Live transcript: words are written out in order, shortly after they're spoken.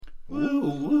Baby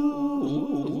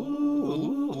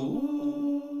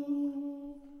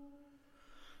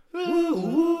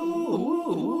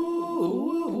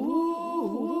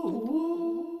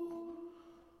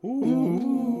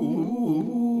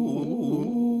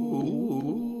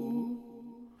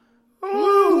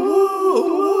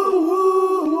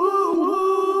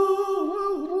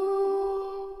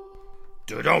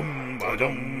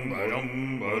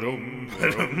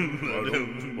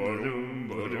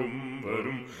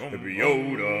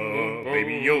Yoda,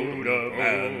 Baby Yoda,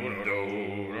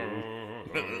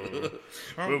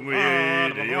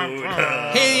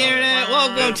 Hey Internet,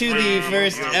 welcome to the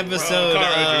first episode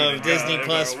of Disney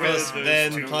Plus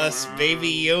Ben plus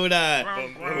Baby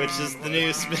Yoda, which is the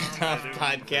new spin-off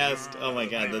podcast. Oh my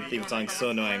god, the theme song's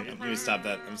so annoying. Let me stop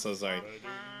that. I'm so sorry.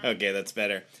 Okay, that's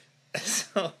better.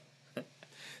 So,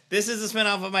 this is a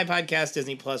spin-off of my podcast,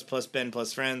 Disney Plus Ben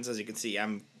plus Friends. As you can see,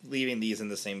 I'm leaving these in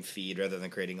the same feed rather than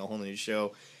creating a whole new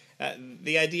show.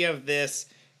 The idea of this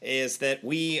is that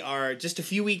we are just a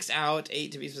few weeks out,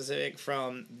 8 to be specific,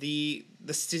 from the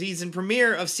season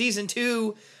premiere of Season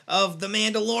 2 of The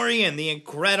Mandalorian, the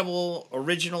incredible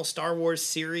original Star Wars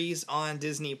series on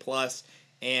Disney+.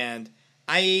 And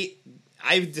I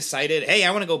decided, hey,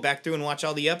 I want to go back through and watch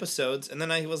all the episodes. And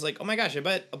then I was like, oh my gosh, I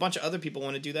bet a bunch of other people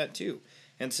want to do that too.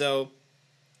 And so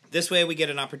this way we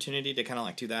get an opportunity to kind of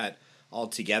like do that all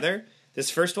together. This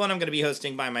first one I'm going to be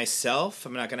hosting by myself.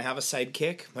 I'm not going to have a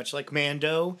sidekick, much like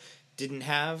Mando didn't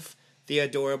have the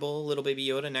adorable little Baby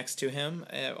Yoda next to him.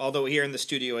 Although here in the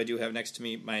studio I do have next to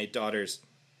me my daughter's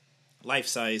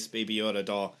life-size Baby Yoda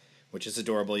doll, which is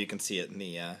adorable. You can see it in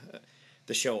the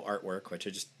show artwork, which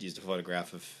I just used a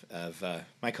photograph of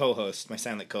my co-host, my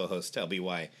silent co-host,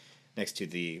 LBY, next to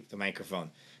the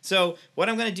microphone. So what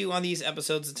I'm going to do on these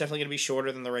episodes is definitely going to be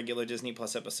shorter than the regular Disney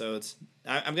Plus episodes.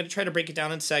 I'm going to try to break it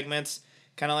down in segments,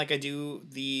 kind of like I do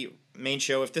the main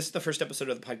show. If this is the first episode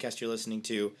of the podcast you're listening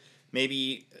to,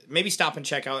 maybe stop and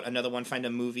check out another one. Find a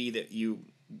movie that you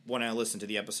want to listen to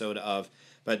the episode of.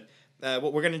 But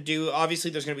what we're going to do,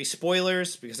 obviously there's going to be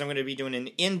spoilers because I'm going to be doing an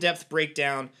in-depth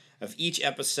breakdown of each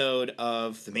episode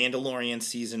of The Mandalorian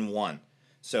Season 1.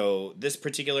 So this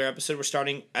particular episode, we're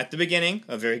starting at the beginning,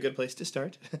 a very good place to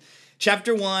start.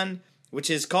 Chapter 1,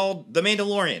 which is called The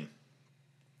Mandalorian.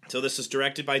 So this is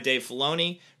directed by Dave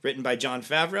Filoni, written by Jon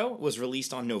Favreau. It was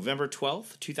released on November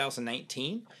 12th,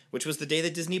 2019, which was the day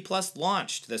that Disney Plus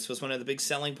launched. This was one of the big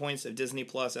selling points of Disney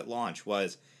Plus at launch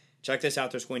was, check this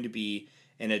out, there's going to be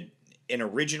an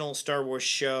original Star Wars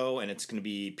show, and it's going to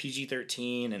be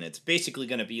PG-13, and it's basically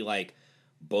going to be like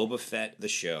Boba Fett the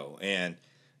show. And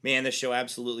man, this show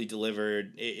absolutely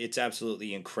delivered. It's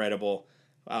absolutely incredible.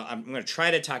 I'm going to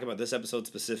try to talk about this episode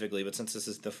specifically, but since this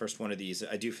is the first one of these,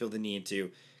 I do feel the need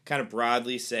to kind of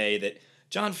broadly say that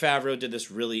Jon Favreau did this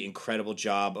really incredible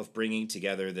job of bringing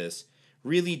together this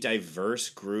really diverse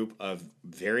group of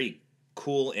very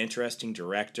cool, interesting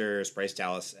directors. Bryce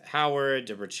Dallas Howard,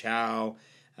 Deborah Chow,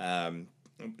 Taika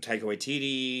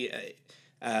Waititi.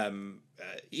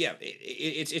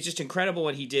 It's just incredible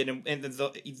what he did, and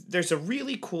there's a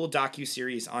really cool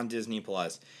docuseries on Disney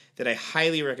Plus that I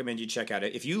highly recommend you check out.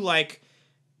 If you like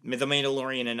The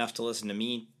Mandalorian enough to listen to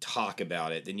me talk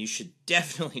about it, then you should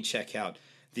definitely check out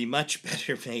the much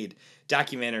better made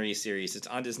documentary series. It's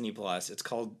on Disney Plus. It's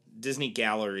called Disney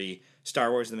Gallery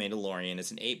Star Wars The Mandalorian.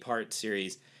 It's an 8-part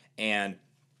series, and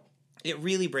it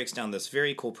really breaks down this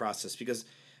very cool process because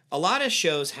a lot of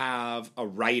shows have a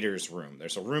writer's room.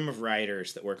 There's a room of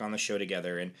writers that work on the show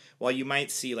together. And while you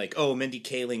might see like, oh, Mindy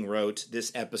Kaling wrote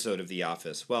this episode of The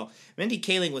Office. Well, Mindy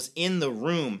Kaling was in the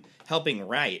room helping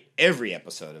write every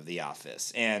episode of The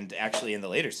Office. And actually in the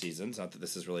later seasons, not that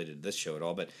this is related to this show at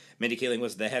all, but Mindy Kaling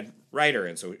was the head writer.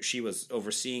 And so she was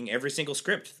overseeing every single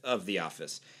script of The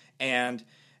Office. And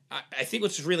I think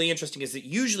what's really interesting is that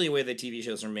usually the way that TV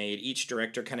shows are made, each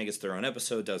director kind of gets their own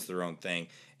episode, does their own thing.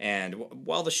 And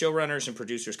while the showrunners and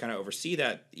producers kind of oversee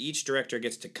that, each director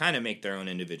gets to kind of make their own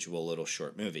individual little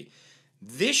short movie.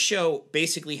 This show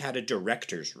basically had a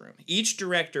director's room. Each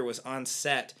director was on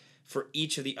set for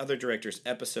each of the other directors'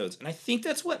 episodes. And I think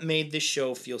that's what made this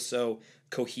show feel so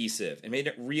cohesive. It made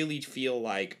it really feel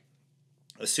like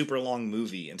a super long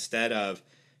movie instead of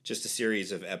just a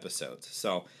series of episodes.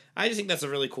 So I just think that's a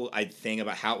really cool thing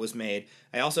about how it was made.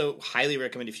 I also highly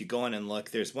recommend if you go in and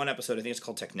look, there's one episode, I think it's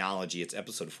called Technology. It's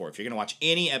episode 4. If you're going to watch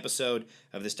any episode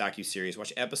of this docuseries,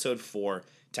 watch episode 4,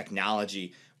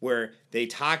 Technology, where they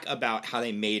talk about how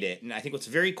they made it. And I think what's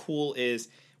very cool is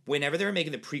whenever they were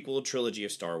making the prequel trilogy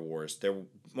of Star Wars,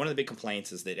 one of the big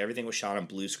complaints is that everything was shot on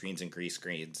blue screens and green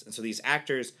screens. And so these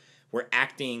actors were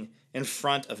acting in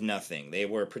front of nothing. They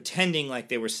were pretending like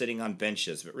they were sitting on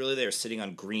benches, but really they were sitting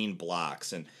on green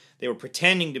blocks, and they were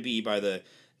pretending to be by the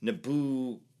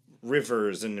Naboo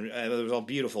rivers, and it was all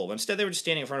beautiful, but instead they were just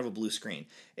standing in front of a blue screen.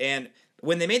 And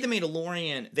when they made The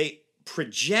Mandalorian, they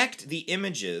project the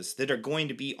images that are going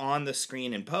to be on the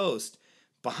screen in post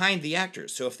behind the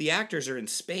actors. So if the actors are in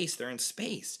space, they're in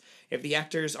space. If the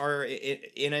actors are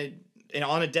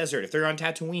on a desert, if they're on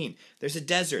Tatooine, there's a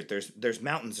desert, there's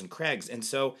mountains and crags. And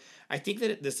so I think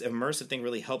that this immersive thing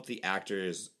really helped the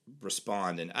actors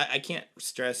respond. And I can't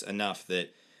stress enough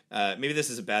that maybe this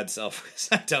is a bad self because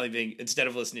I'm telling you, instead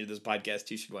of listening to this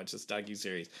podcast, you should watch this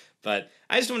docuseries. But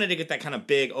I just wanted to get that kind of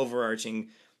big overarching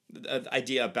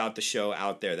idea about the show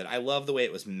out there, that I love the way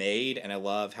it was made and I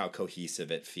love how cohesive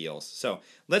it feels. So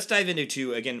let's dive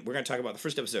into, again, we're going to talk about the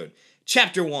first episode,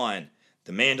 Chapter 1,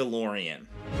 The Mandalorian.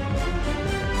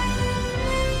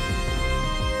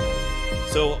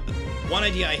 So one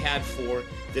idea I had for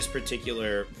this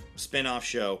particular spin-off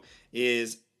show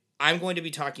is I'm going to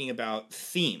be talking about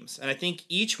themes. And I think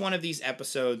each one of these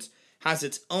episodes has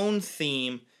its own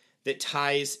theme that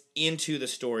ties into the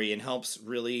story and helps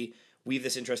really weave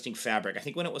this interesting fabric. I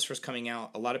think when it was first coming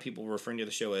out, a lot of people were referring to the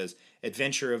show as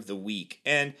Adventure of the Week.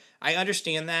 And I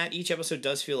understand that. Each episode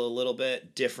does feel a little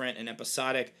bit different and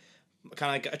episodic,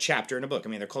 kind of like a chapter in a book. I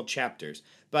mean, they're called chapters.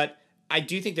 But I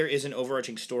do think there is an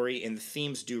overarching story, and the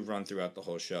themes do run throughout the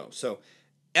whole show. So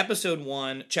Episode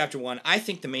 1, Chapter 1, I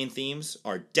think the main themes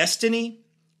are destiny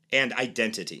and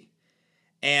identity.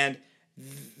 And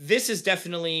this is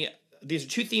definitely, these are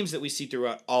two themes that we see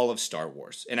throughout all of Star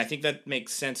Wars. And I think that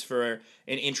makes sense for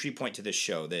an entry point to this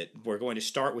show, that we're going to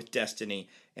start with destiny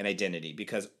and identity,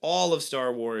 because all of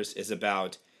Star Wars is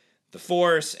about the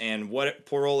Force and what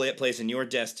role it plays in your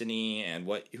destiny and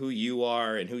who you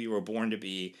are and who you were born to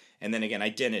be. And then again,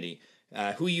 identity,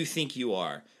 who you think you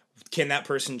are. Can that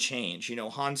person change? You know,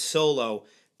 Han Solo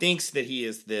thinks that he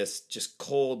is this just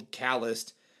cold,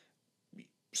 calloused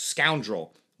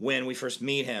scoundrel when we first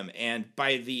meet him. And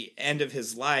by the end of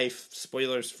his life,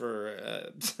 spoilers for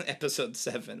Episode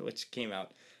 7, which came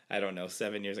out, I don't know,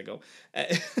 7 years ago.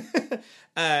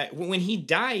 When he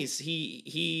dies,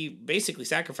 he basically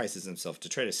sacrifices himself to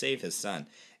try to save his son.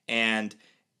 And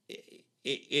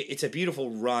it's a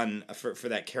beautiful run for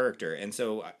that character. And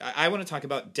so I want to talk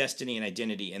about destiny and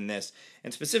identity in this,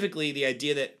 and specifically the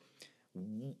idea that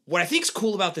what I think is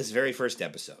cool about this very first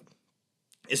episode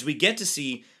is we get to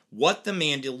see what The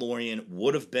Mandalorian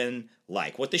would have been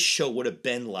like, what the show would have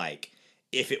been like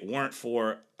if it weren't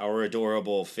for our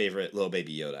adorable favorite little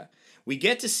baby Yoda. We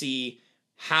get to see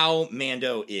how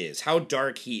Mando is, how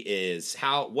dark he is,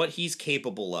 what he's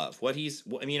capable of,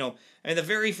 the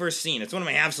very first scene, it's one of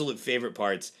my absolute favorite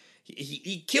parts.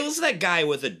 He kills that guy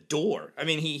with a door. I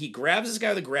mean, he grabs this guy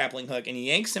with a grappling hook and he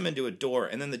yanks him into a door,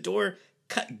 and then the door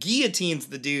guillotines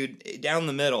the dude down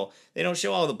the middle. They don't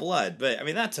show all the blood, but I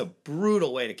mean, that's a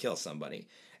brutal way to kill somebody.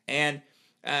 And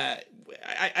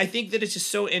I think that it's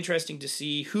just so interesting to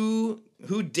see who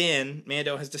Din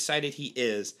Mando has decided he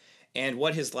is and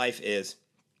what his life is.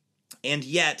 And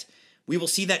yet, we will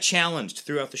see that challenged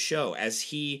throughout the show as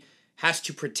he has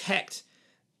to protect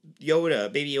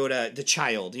Yoda, baby Yoda, the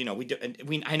child. You know,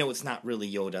 I know it's not really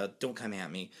Yoda. Don't come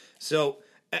at me. So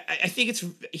I think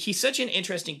he's such an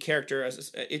interesting character.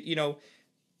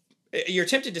 You're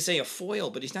tempted to say a foil,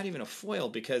 but he's not even a foil,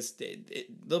 because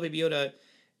little baby Yoda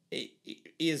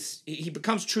he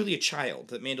becomes truly a child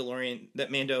that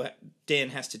Mando Din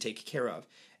has to take care of,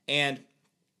 and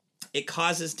it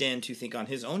causes Din to think on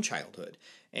his own childhood.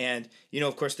 And,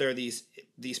 of course, there are these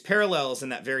parallels in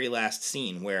that very last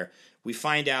scene where we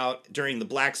find out during the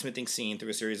blacksmithing scene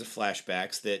through a series of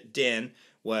flashbacks that Din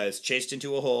was chased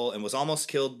into a hole and was almost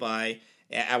killed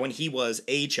when he was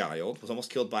a child, was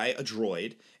almost killed by a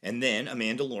droid, and then a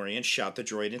Mandalorian shot the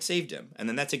droid and saved him. And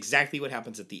then that's exactly what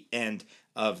happens at the end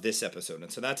of this episode.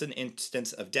 And so that's an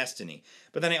instance of destiny.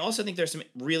 But then I also think there's some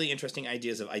really interesting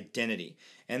ideas of identity.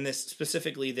 And this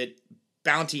specifically that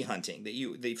bounty hunting, that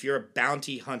if you're a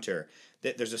bounty hunter,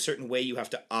 that there's a certain way you have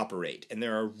to operate, and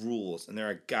there are rules, and there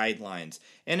are guidelines.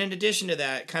 And in addition to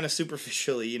that, kind of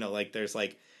superficially, there's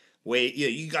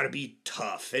you got to be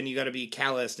tough, and you got to be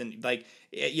calloused, and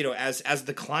as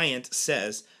the client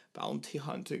says, bounty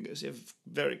hunting is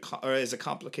a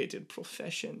complicated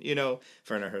profession.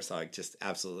 Werner Herzog just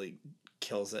absolutely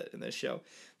kills it in this show.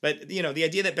 But the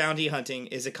idea that bounty hunting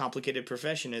is a complicated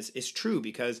profession is true,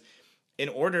 because in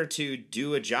order to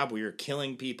do a job where you're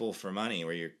killing people for money,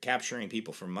 where you're capturing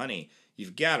people for money,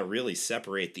 you've got to really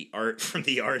separate the art from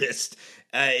the artist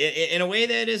in a way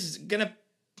that is going to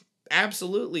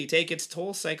absolutely take its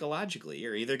toll psychologically.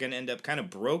 You're either going to end up kind of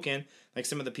broken, like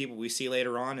some of the people we see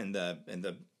later on in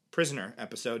the prisoner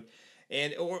episode,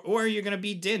 or you're going to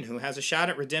be Din, who has a shot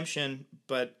at redemption,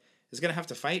 but is going to have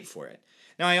to fight for it.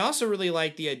 Now, I also really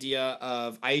like the idea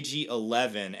of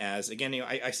IG-11 as, again,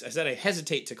 I said I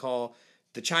hesitate to call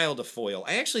the child a foil.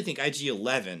 I actually think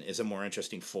IG-11 is a more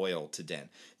interesting foil to Din,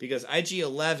 because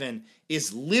IG-11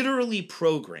 is literally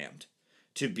programmed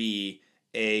to be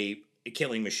a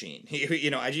killing machine.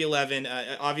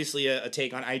 IG-11, obviously a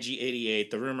take on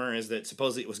IG-88. The rumor is that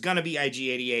supposedly it was going to be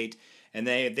IG-88, and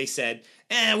they said,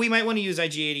 we might want to use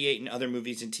IG-88 in other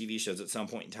movies and TV shows at some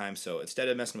point in time, so instead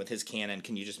of messing with his canon,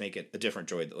 can you just make it a different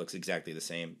droid that looks exactly the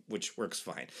same, which works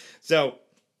fine. So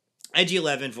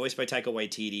IG-11, voiced by Taika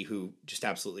Waititi, who just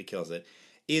absolutely kills it,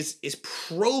 is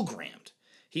programmed.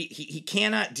 He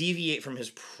cannot deviate from his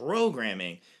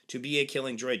programming to be a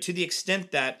killing droid, to the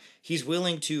extent that he's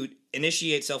willing to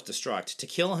initiate self-destruct, to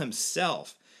kill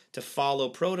himself, to follow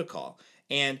protocol.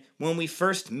 And when we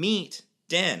first meet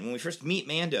Din, when we first meet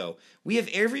Mando, we have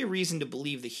every reason to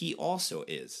believe that he also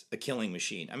is a killing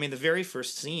machine. I mean, the very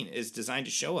first scene is designed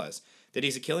to show us that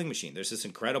he's a killing machine. There's this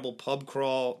incredible pub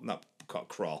crawl, not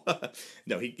crawl.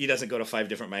 No, he doesn't go to 5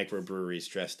 different microbreweries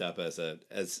dressed up as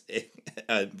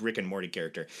a Rick and Morty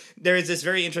character. There is this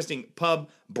very interesting pub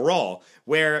brawl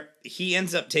where he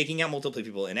ends up taking out multiple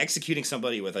people and executing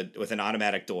somebody with an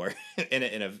automatic door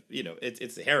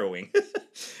it's harrowing.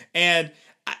 And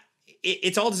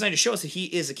it's all designed to show us that he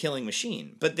is a killing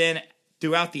machine. But then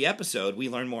throughout the episode, we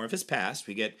learn more of his past.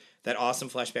 We get that awesome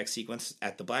flashback sequence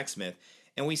at the blacksmith,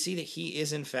 and we see that he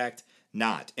is in fact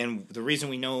not. And the reason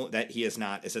we know that he is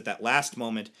not is at that last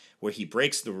moment where he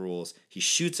breaks the rules, he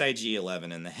shoots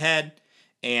IG-11 in the head,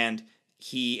 and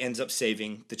he ends up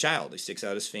saving the child. He sticks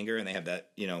out his finger, and they have that,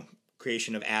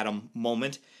 creation of Adam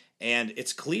moment. And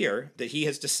it's clear that he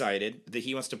has decided that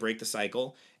he wants to break the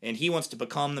cycle, and he wants to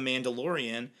become the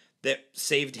Mandalorian that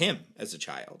saved him as a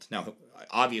child. Now,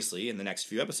 obviously, in the next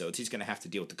few episodes, he's going to have to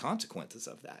deal with the consequences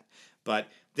of that. But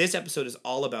this episode is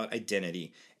all about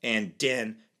identity, and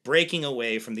Din breaking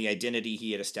away from the identity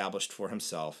he had established for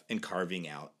himself and carving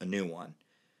out a new one.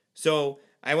 So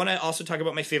I want to also talk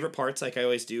about my favorite parts, like I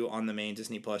always do on the main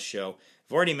Disney Plus show.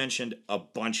 I've already mentioned a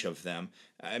bunch of them.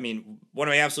 I mean, one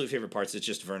of my absolute favorite parts is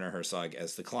just Werner Herzog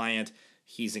as the client.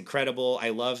 He's incredible. I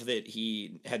love that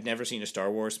he had never seen a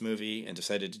Star Wars movie and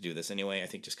decided to do this anyway. I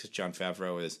think just because Jon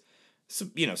Favreau is,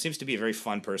 seems to be a very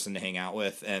fun person to hang out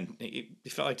with, and he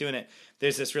felt like doing it.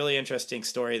 There's this really interesting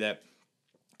story that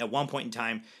at one point in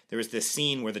time, there was this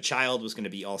scene where the child was going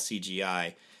to be all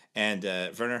CGI, and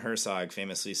Werner Herzog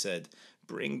famously said,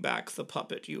 "Bring back the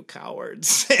puppet, you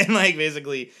cowards," and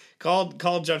basically called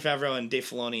Jon Favreau and Dave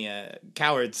Filoni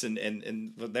cowards, and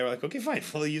they were like, "Okay, fine,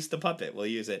 we'll use the puppet, we'll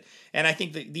use it." And I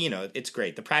think that it's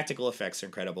great. The practical effects are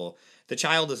incredible. The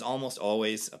child is almost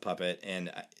always a puppet,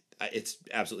 and it's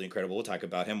absolutely incredible. We'll talk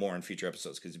about him more in future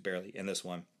episodes because he's barely in this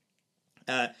one.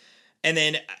 And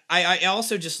then I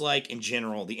also just like, in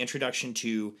general, the introduction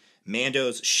to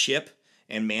Mando's ship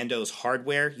and Mando's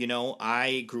hardware.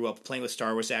 I grew up playing with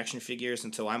Star Wars action figures,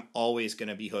 and so I'm always going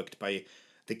to be hooked by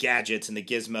the gadgets and the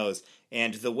gizmos.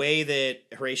 And the way that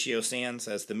Horatio Sands,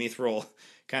 as the Mithril,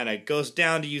 kind of goes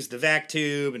down to use the vac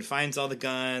tube and finds all the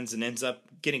guns and ends up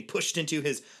getting pushed into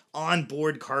his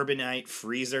onboard carbonite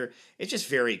freezer. It's just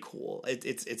very cool.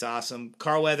 It's awesome.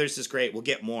 Carl Weathers is great. We'll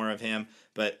get more of him,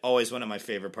 but always one of my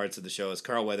favorite parts of the show is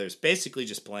Carl Weathers basically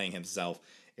just playing himself,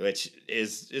 which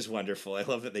is wonderful. I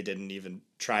love that they didn't even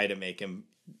try to make him,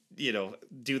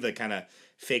 do the kind of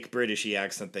fake Britishy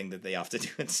accent thing that they often do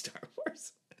in Star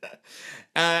Wars.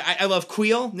 I love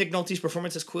Kuiil. Nick Nolte's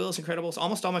performance as Kuiil is incredible. So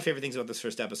almost all my favorite things about this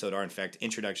first episode are, in fact,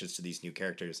 introductions to these new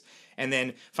characters. And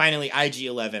then, finally,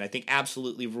 IG-11, I think,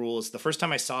 absolutely rules. The first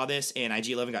time I saw this and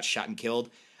IG-11 got shot and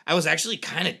killed, I was actually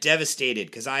kind of devastated,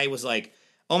 because I was like,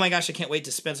 oh my gosh, I can't wait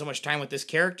to spend so much time with this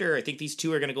character. I think these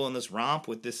two are going to go on this romp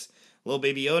with this little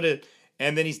baby Yoda,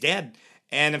 and then he's dead.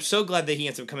 And I'm so glad that he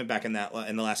ends up coming back in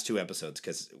the last 2 episodes,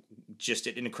 because just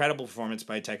an incredible performance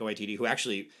by Taika Waititi, who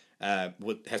actually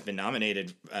has been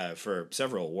nominated for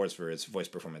several awards for his voice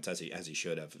performance, as he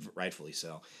should have, rightfully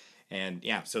so. And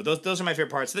yeah, so those are my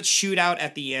favorite parts. That shootout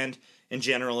at the end in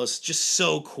general is just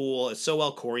so cool. It's so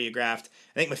well choreographed.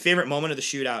 I think my favorite moment of the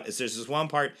shootout is there's this one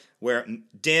part where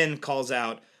Din calls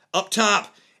out, "Up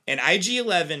top!" and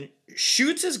IG-11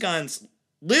 shoots his guns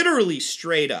literally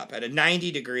straight up at a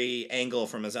 90-degree angle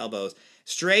from his elbows,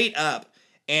 straight up.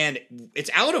 and it's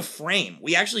out of frame.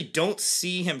 We actually don't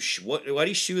see him what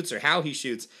he shoots or how he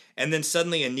shoots, and then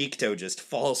suddenly a Nikto just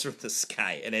falls from the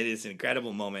sky, and it is an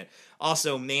incredible moment.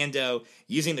 Also, Mando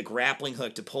using the grappling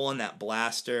hook to pull on that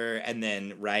blaster and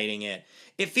then riding it.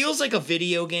 It feels like a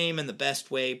video game in the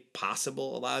best way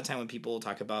possible. A lot of time when people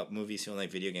talk about movies feeling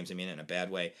like video games, I mean it in a bad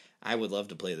way. I would love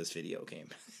to play this video game.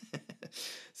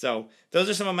 So those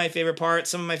are some of my favorite parts,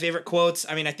 some of my favorite quotes.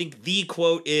 I mean, I think the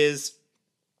quote is,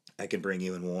 "I can bring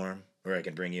you in warm, or I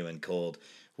can bring you in cold,"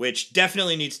 which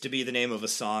definitely needs to be the name of a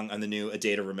song on the new A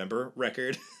Day to Remember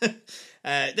record.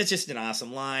 That's just an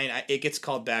awesome line. It gets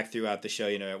called back throughout the show.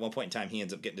 You know, at one point in time, he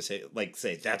ends up getting to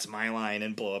say, "That's my line,"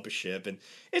 and blow up a ship. And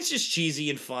it's just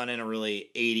cheesy and fun in a really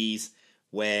 80s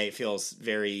way. It feels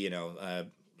very,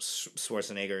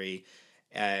 Schwarzenegger-y.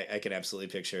 I can absolutely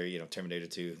picture, Terminator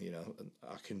 2,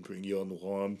 "I can bring you in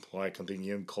warm, or I can bring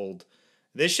you in cold."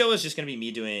 This show is just going to be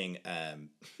me doing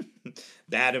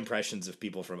bad impressions of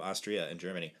people from Austria and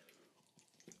Germany.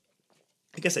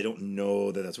 I guess I don't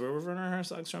know that that's where Werner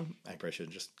Herzog's from. I probably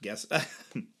should just guess.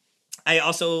 I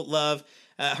also love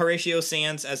Horatio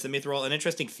Sanz as the Mithril. An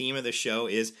interesting theme of the show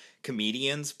is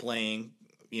comedians playing,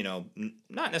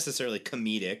 not necessarily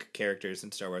comedic characters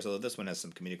in Star Wars, although this one has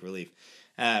some comedic relief,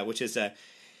 which is...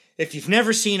 "If you've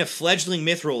never seen a fledgling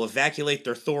Mithril evacuate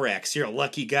their thorax, you're a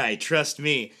lucky guy, trust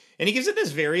me." And he gives it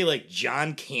this very,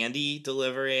 John Candy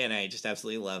delivery, and I just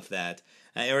absolutely love that.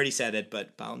 I already said it,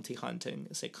 but bounty hunting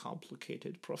is a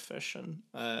complicated profession,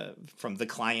 from the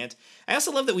client. I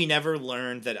also love that we never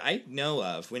learned, that I know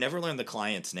of, we never learned the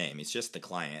client's name. He's just the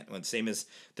client, same as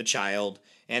the child.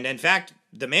 And in fact,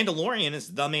 the Mandalorian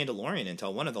is the Mandalorian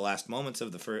until one of the last moments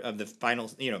of the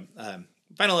final,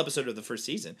 final episode of the first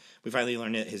season. We finally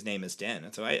learned that his name is Den.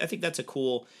 And so I think that's a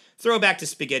cool throwback to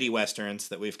spaghetti westerns,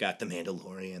 that we've got the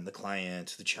Mandalorian, the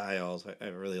client, the child. I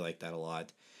really like that a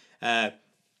lot.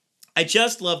 I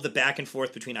just love the back and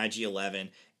forth between IG-11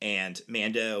 and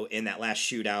Mando in that last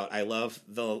shootout. I love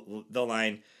the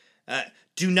line,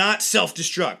 "Do not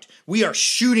self-destruct. We are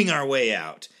shooting our way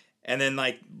out." And then,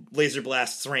 laser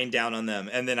blasts rain down on them.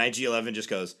 And then IG-11 just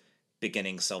goes,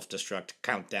 "Beginning self-destruct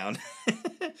countdown."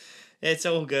 It's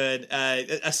so good.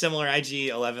 A similar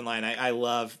IG-11 line I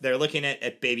love. They're looking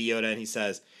at Baby Yoda, and he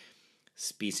says,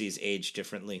 "Species age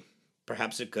differently.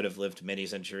 Perhaps it could have lived many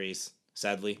centuries.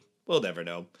 Sadly, we'll never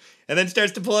know." And then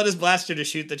starts to pull out his blaster to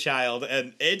shoot the child.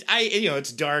 And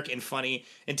it's dark and funny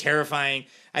and terrifying.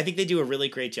 I think they do a really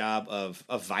great job of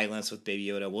violence with Baby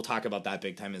Yoda. We'll talk about that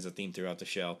big time as a theme throughout the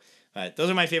show. Those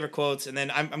are my favorite quotes, and then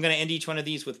I'm going to end each one of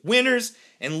these with winners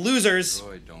and losers.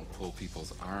 Droid don't pull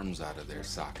people's arms out of their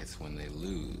sockets when they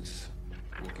lose.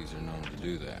 Wookiees are known to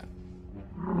do that.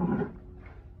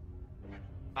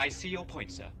 I see your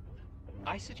point, sir.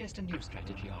 I suggest a new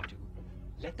strategy, R2.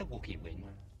 Let the Wookiee win.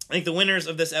 I think the winners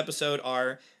of this episode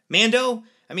are Mando.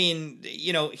 I mean,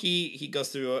 he goes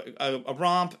through a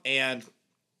romp and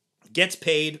gets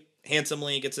paid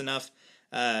handsomely, gets enough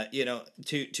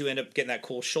to end up getting that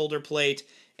cool shoulder plate,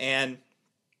 and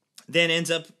then ends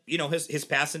up, his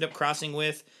paths end up crossing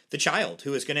with the child,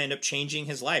 who is going to end up changing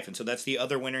his life. And so that's the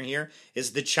other winner here,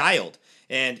 is the child.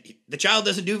 And the child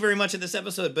doesn't do very much in this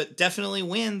episode, but definitely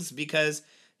wins because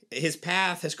his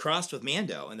path has crossed with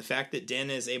Mando. And the fact that Din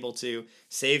is able to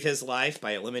save his life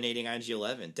by eliminating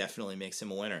IG-11 definitely makes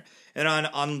him a winner. And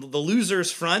on the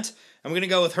losers front, I'm going to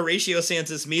go with Horatio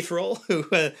Sanz's Mithril, who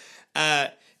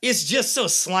is just so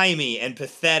slimy and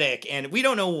pathetic, and we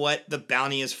don't know what the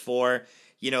bounty is for.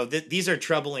 These are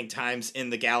troubling times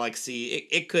in the galaxy.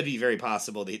 It could be very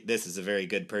possible that this is a very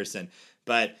good person,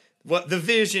 but what the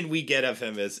vision we get of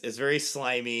him is very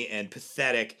slimy and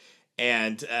pathetic,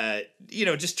 and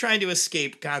just trying to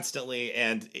escape constantly,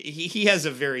 and he has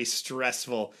a very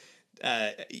stressful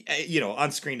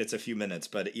on screen it's a few minutes,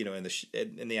 but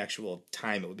in the actual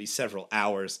time it would be several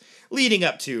hours leading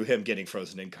up to him getting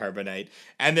frozen in carbonite.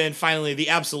 And then finally, the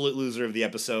absolute loser of the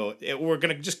episode, we're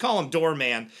gonna just call him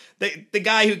Doorman, the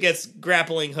guy who gets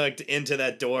grappling hooked into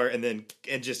that door and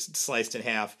just sliced in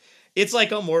half. It's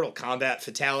like a Mortal Kombat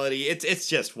fatality. It's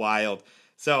just wild.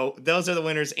 So those are the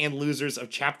winners and losers of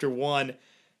Chapter 1.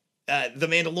 The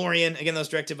Mandalorian, again, that was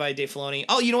directed by Dave Filoni.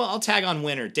 Oh, you know what? I'll tag on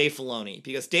winner, Dave Filoni,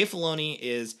 because Dave Filoni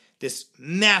is this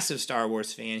massive Star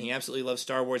Wars fan. He absolutely loves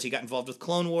Star Wars. He got involved with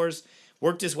Clone Wars,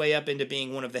 worked his way up into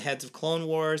being one of the heads of Clone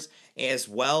Wars, as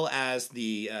well as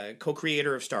the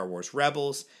co-creator of Star Wars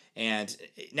Rebels, and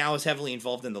now is heavily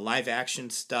involved in the live-action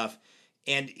stuff.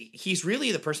 And he's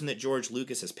really the person that George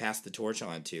Lucas has passed the torch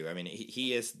on to. I mean,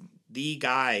 he is the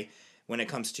guy when it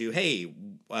comes to, hey,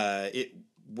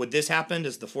 would this happen?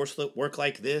 Does the Force work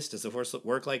like this? Does the Force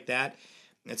work like that?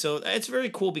 And so it's very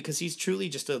cool because he's truly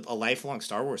just a lifelong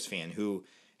Star Wars fan who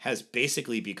has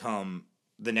basically become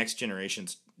the next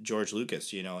generation's George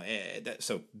Lucas,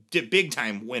 so big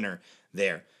time winner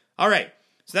there. All right.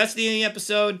 So that's the end of the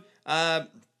episode.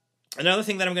 Another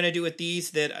thing that I'm going to do with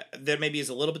these that maybe is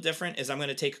a little bit different is I'm going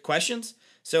to take questions.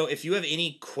 So if you have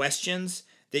any questions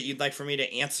that you'd like for me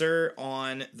to answer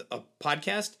on a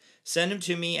podcast, send them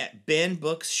to me at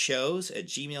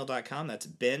benbooksshows@gmail.com. That's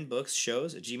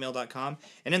benbooksshows@gmail.com.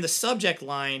 And in the subject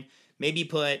line, maybe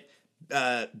put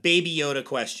Baby Yoda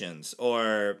questions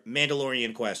or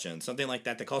Mandalorian questions, something like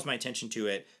that calls my attention to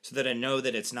it so that I know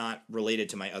that it's not related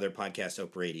to my other podcast,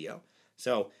 Ope Radio.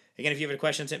 So, again, if you have any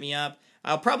questions, hit me up.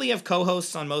 I'll probably have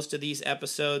co-hosts on most of these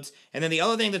episodes. And then the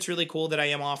other thing that's really cool that I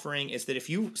am offering is that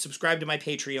if you subscribe to my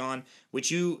Patreon,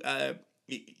 which I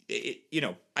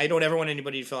don't ever want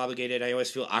anybody to feel obligated. I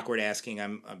always feel awkward asking.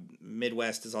 I'm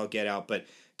Midwest as all get out. But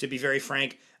to be very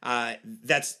frank,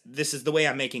 this is the way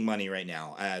I'm making money right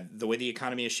now. The way the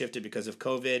economy has shifted because of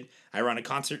COVID. I run a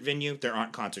concert venue. There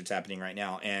aren't concerts happening right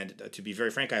now. And to be very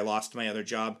frank, I lost my other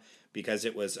job because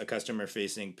it was a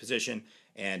customer-facing position.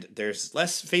 And there's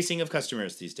less facing of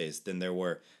customers these days than there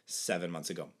were 7 months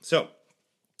ago. So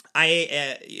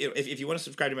if you want to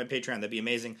subscribe to my Patreon, that'd be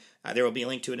amazing. There will be a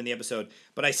link to it in the episode.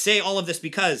 But I say all of this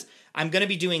because I'm going to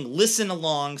be doing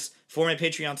listen-alongs for my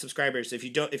Patreon subscribers. If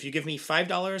you give me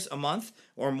 $5 a month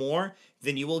or more,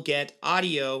 then you will get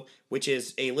audio, which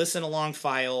is a listen-along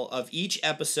file of each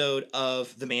episode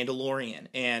of The Mandalorian.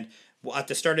 And at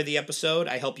the start of the episode,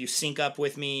 I help you sync up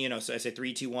with me, so I say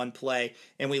 3, 2, 1, play,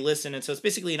 and we listen. And so it's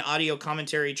basically an audio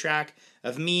commentary track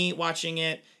of me watching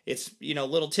it. It's,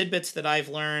 little tidbits that I've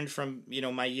learned from,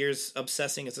 my years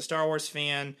obsessing as a Star Wars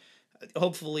fan.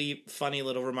 Hopefully funny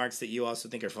little remarks that you also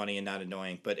think are funny and not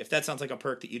annoying. But if that sounds like a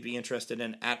perk that you'd be interested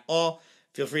in at all,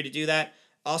 feel free to do that.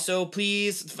 Also,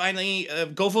 please, finally,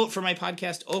 go vote for my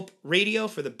podcast, Ope Radio,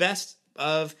 for the best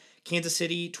of Kansas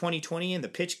City 2020 and the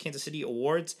Pitch Kansas City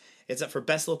Awards. It's up for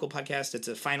Best Local Podcast. It's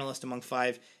a finalist among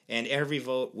 5, and every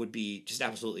vote would be just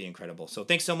absolutely incredible. So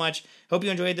thanks so much. Hope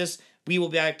you enjoyed this. We will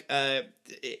be back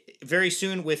very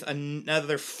soon with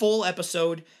another full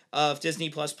episode of Disney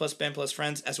Plus Ben Plus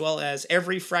Friends, as well as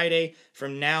every Friday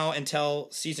from now until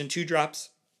Season 2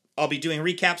 drops. I'll be doing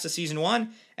recaps of Season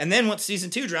 1, and then once Season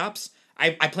 2 drops,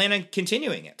 I plan on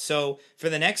continuing it. So for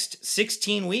the next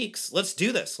 16 weeks, let's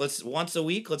do this. Once a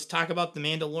week, let's talk about The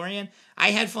Mandalorian.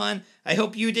 I had fun. I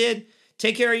hope you did.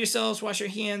 Take care of yourselves. Wash your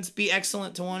hands. Be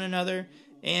excellent to one another.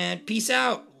 And peace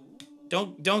out.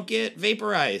 Don't get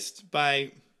vaporized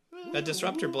by a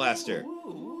disruptor blaster.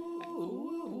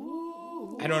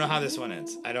 I don't know how this one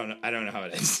ends. I don't know how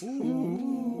it ends.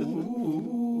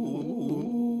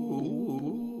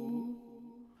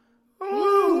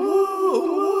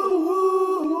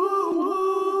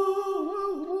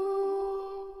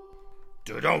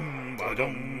 Ba-dum,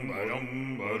 ba-dum,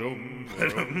 ba-dum, ba-dum,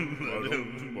 ba-dum, ba-dum,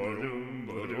 ba-dum,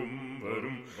 ba-dum,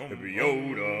 ba-dum. Baby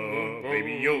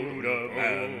Yoda,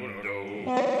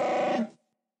 Mando.